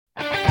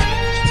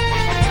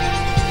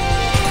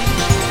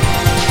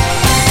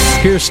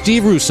Here's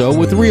Steve Russo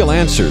with Real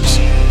Answers.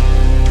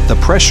 The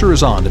pressure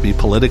is on to be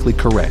politically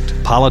correct.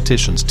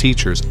 Politicians,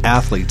 teachers,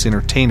 athletes,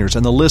 entertainers,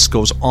 and the list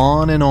goes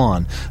on and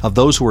on of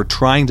those who are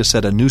trying to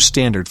set a new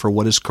standard for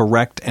what is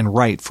correct and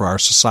right for our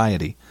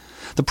society.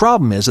 The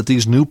problem is that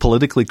these new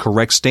politically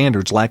correct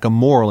standards lack a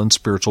moral and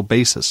spiritual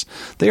basis.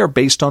 They are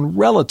based on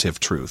relative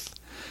truth.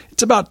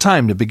 It's about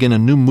time to begin a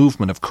new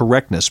movement of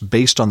correctness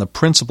based on the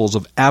principles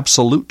of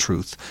absolute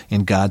truth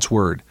in God's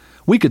Word.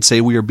 We could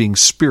say we are being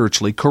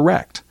spiritually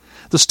correct.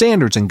 The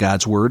standards in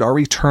God's Word are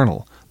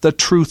eternal. The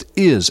truth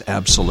is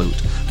absolute.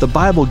 The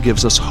Bible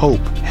gives us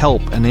hope,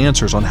 help, and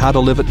answers on how to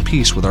live at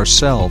peace with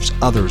ourselves,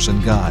 others,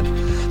 and God.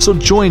 So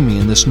join me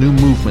in this new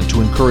movement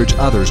to encourage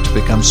others to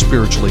become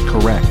spiritually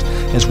correct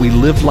as we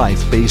live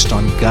life based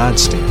on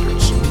God's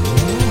standards.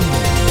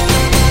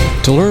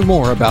 To learn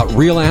more about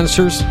Real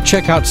Answers,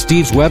 check out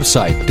Steve's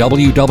website,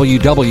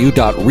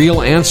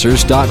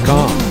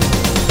 www.realanswers.com.